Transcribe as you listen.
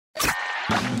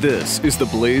This is the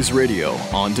Blaze Radio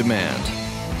on demand.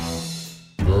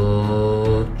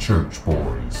 The Church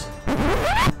Boys.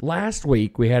 Last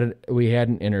week we had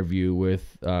an interview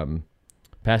with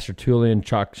Pastor Tullian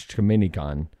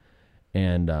Chakchkaminikan,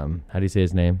 and how do you say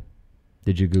his name?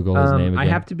 Did you Google his name again? I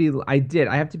have to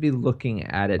be looking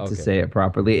at it to say it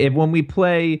properly. When we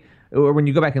play, or when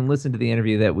you go back and listen to the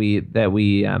interview that we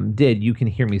did, you can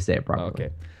hear me say it properly. Okay.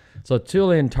 So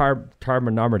Tullian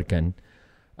Tarmanamrikan,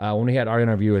 when we had our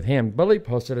interview with him, Billy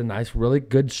posted a nice, really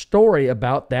good story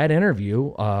about that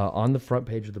interview on the front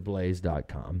page of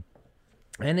theblaze.com.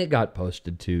 And it got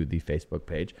posted to the Facebook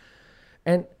page.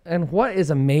 And what is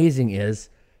amazing is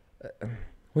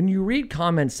when you read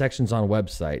comment sections on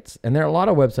websites, and there are a lot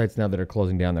of websites now that are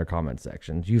closing down their comment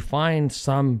sections, you find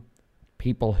some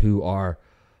people who are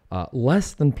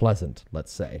less than pleasant,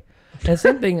 let's say. And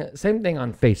same thing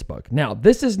on Facebook. Now,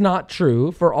 this is not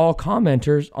true for all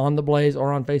commenters on the Blaze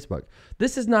or on Facebook.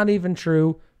 This is not even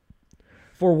true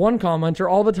for one commenter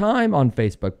all the time on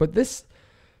Facebook. But this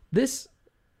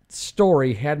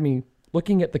story had me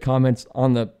looking at the comments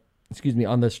on the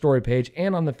story page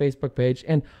and on the Facebook page,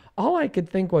 and all I could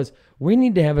think was, we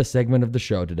need to have a segment of the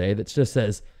show today that just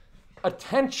says,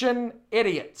 "Attention,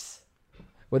 idiots."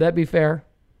 Would that be fair?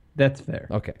 That's fair.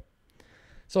 Okay.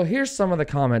 So here's some of the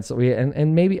comments that we,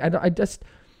 and maybe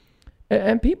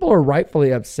and people are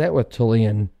rightfully upset with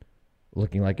Tullian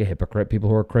looking like a hypocrite. People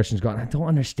who are Christians going, I don't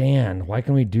understand. Why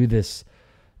can we do this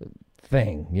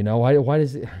thing? You know, why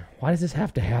does this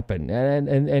have to happen?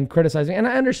 And criticizing. And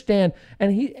I understand.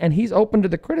 And he's open to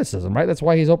the criticism, right? That's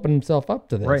why he's opened himself up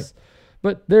to this. Right.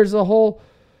 But there's a whole,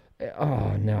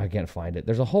 now I can't find it.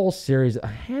 There's a whole series. I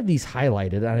had these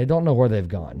highlighted and I don't know where they've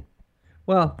gone.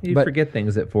 But forget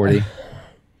things at 40.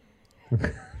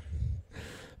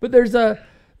 But there's so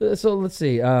let's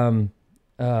see. Now,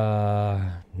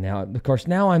 of course,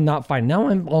 now I'm not finding. Now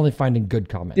I'm only finding good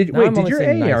comments. Did your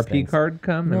AARP card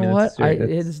come? You know what? It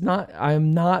is not.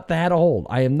 I'm not that old.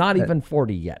 I am not even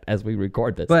 40 yet as we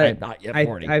record this. But I'm not yet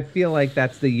 40. I feel like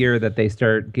that's the year that they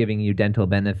start giving you dental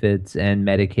benefits and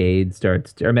Medicare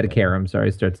starts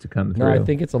to come through. No, I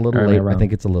think it's a little later. I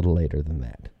think it's a little later than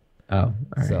that. Oh, all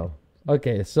right. So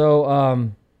okay,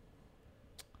 so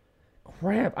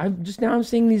crap! I'm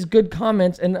seeing these good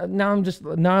comments, and now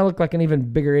I look like an even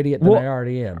bigger idiot than I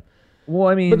already am. Well,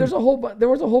 I mean, but there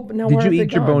was a whole. Now, did you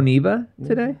eat your Boniva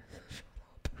today?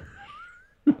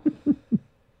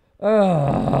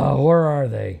 Where are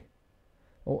they?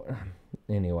 Oh,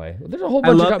 anyway, there's a whole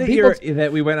bunch of people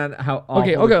that we went on how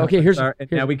awful okay. Here's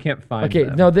now we can't find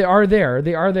them. No, they are there.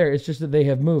 They are there. It's just that they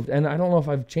have moved, and I don't know if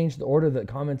I've changed the order that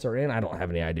comments are in. I don't have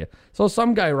any idea. So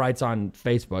some guy writes on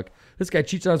Facebook, this guy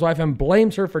cheats on his wife and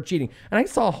blames her for cheating. And I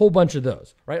saw a whole bunch of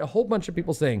those, right? A whole bunch of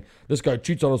people saying, this guy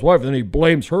cheats on his wife and then he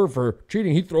blames her for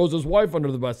cheating. He throws his wife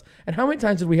under the bus. And how many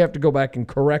times did we have to go back and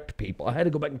correct people? I had to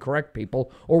go back and correct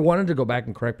people, or wanted to go back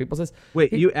and correct people.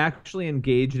 Wait, you actually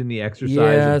engaged in the exercise?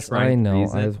 Yes, I know.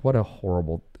 What a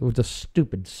horrible, it was a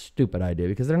stupid idea,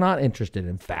 because they're not interested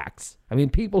in facts. I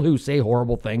mean, people who say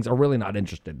horrible things are really not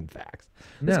interested in facts.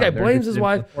 This guy blames his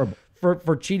wife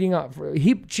for cheating on.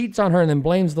 He cheats on her and then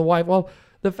blames the wife. Well,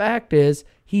 the fact is,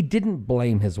 he didn't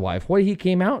blame his wife. What he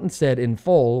came out and said in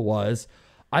full was,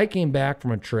 I came back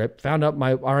from a trip, found out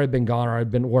I'd been gone or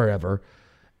I'd been wherever,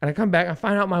 and I come back, I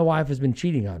find out my wife has been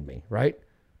cheating on me, right?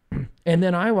 And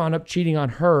then I wound up cheating on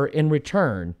her in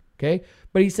return, okay?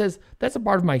 But he says, that's a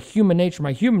part of my human nature.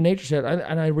 My human nature said,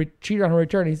 and I cheated on her in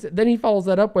return. Then he follows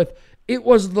that up with, it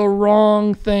was the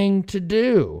wrong thing to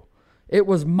do. It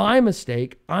was my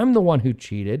mistake. I'm the one who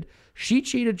cheated. She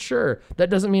cheated, sure. That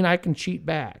doesn't mean I can cheat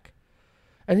back.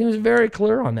 And he was very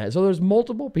clear on that. So there's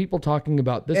multiple people talking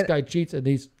about this guy cheats and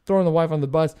he's throwing the wife on the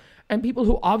bus, and people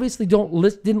who obviously didn't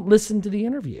listen to the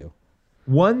interview.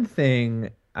 One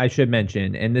thing I should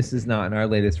mention, and this is not in our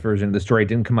latest version of the story, it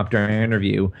didn't come up during our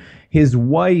interview. His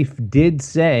wife did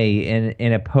say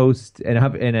in a post,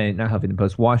 not Huffington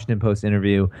Post, Washington Post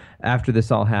interview after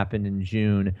this all happened in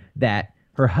June, that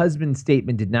her husband's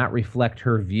statement did not reflect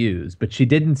her views, but she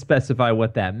didn't specify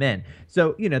what that meant.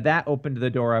 So, that opened the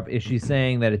door up. Is she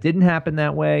saying that it didn't happen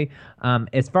that way?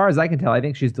 As far as I can tell, I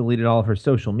think she's deleted all of her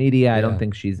social media. Yeah. I don't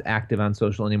think she's active on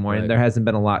social anymore, and there hasn't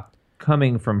been a lot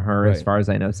coming from her as far as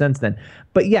I know since then.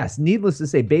 But yes, needless to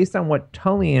say, based on what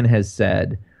Tullian has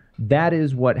said, that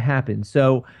is what happened.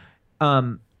 So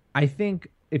I think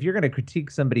if you're going to critique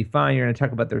somebody, fine. You're going to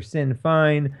talk about their sin,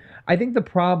 fine. I think the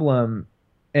problem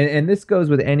And this goes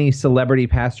with any celebrity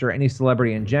pastor, any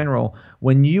celebrity in general.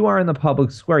 When you are in the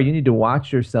public square, you need to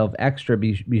watch yourself extra.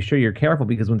 Be sure you're careful,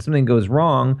 because when something goes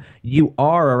wrong, you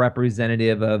are a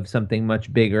representative of something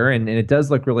much bigger, and it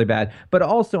does look really bad. But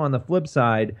also on the flip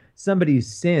side, somebody's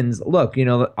sins, look,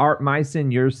 my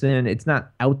sin, your sin, it's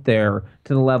not out there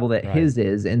to the level that his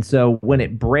is. And so when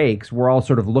it breaks, we're all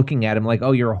sort of looking at him like,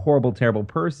 oh, you're a horrible, terrible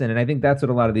person. And I think that's what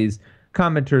a lot of these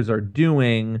commenters are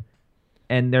doing.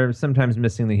 And they're sometimes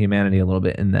missing the humanity a little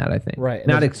bit in that, I think. Right.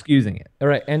 Not excusing it.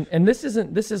 Right. And this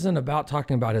isn't about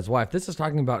talking about his wife. This is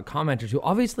talking about commenters who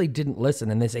obviously didn't listen,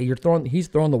 and they say he's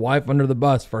throwing the wife under the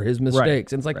bus for his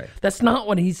mistakes. Right. And it's like, that's not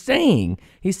what he's saying.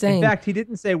 He's saying, in fact, he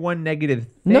didn't say one negative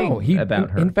thing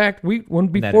about her. In fact,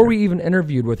 before we even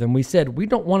interviewed with him, we said, we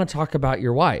don't want to talk about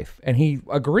your wife. And he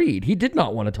agreed. He did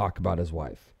not want to talk about his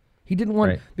wife. He didn't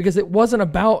want, because it wasn't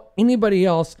about anybody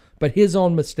else but his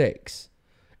own mistakes.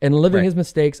 And living his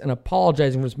mistakes and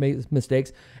apologizing for his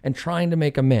mistakes and trying to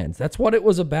make amends. That's what it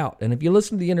was about. And if you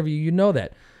listen to the interview, you know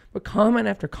that. But comment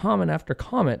after comment after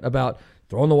comment about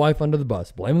throwing the wife under the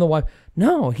bus, blaming the wife.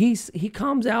 No, he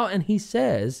comes out and he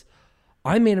says,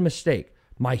 I made a mistake.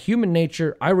 My human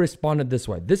nature, I responded this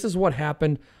way. This is what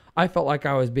happened. I felt like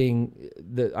I was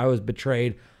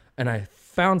betrayed, and I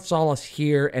found solace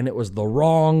here, and it was the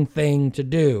wrong thing to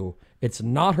do. It's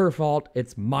not her fault.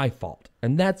 It's my fault.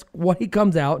 And that's what he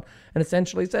comes out and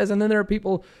essentially says. And then there are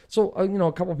people, a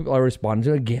couple of people I responded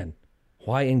to. Again,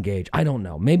 why engage? I don't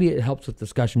know. Maybe it helps with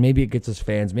discussion. Maybe it gets us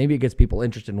fans. Maybe it gets people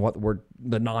interested in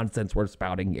the nonsense we're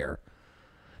spouting here.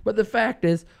 But the fact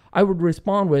is, I would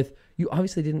respond with, you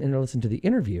obviously didn't listen to the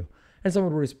interview. And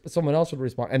someone else would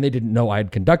respond, and they didn't know I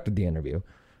had conducted the interview.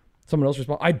 Someone else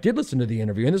responded, I did listen to the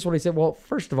interview. And this is what he said. Well,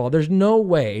 first of all, there's no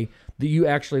way that you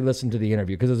actually listened to the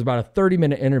interview, because it was about a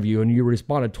 30-minute interview and you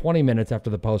responded 20 minutes after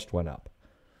the post went up.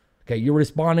 Okay, you're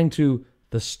responding to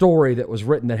the story that was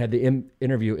written that had the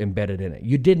interview embedded in it.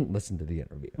 You didn't listen to the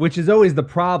interview. Which is always the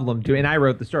problem, too. And I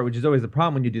wrote the story, which is always the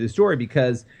problem when you do the story,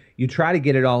 because you try to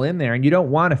get it all in there, and you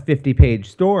don't want a 50-page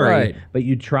story, but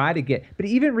you try to get... But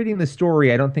even reading the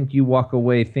story, I don't think you walk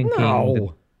away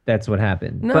thinking... That's what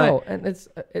happened. No, and it's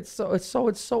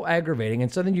so aggravating.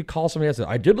 And so then you call somebody else and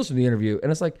say, I did listen to the interview.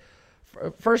 And it's like,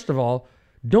 first of all,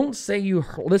 don't say you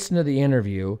listen to the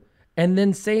interview and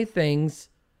then say things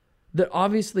that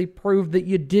obviously prove that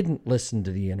you didn't listen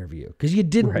to the interview, because you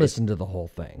didn't listen to the whole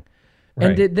thing.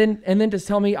 And then just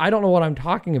tell me I don't know what I'm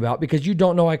talking about because you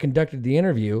don't know I conducted the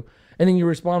interview. And then you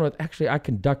respond with, actually, I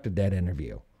conducted that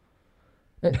interview.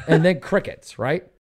 And then crickets, right?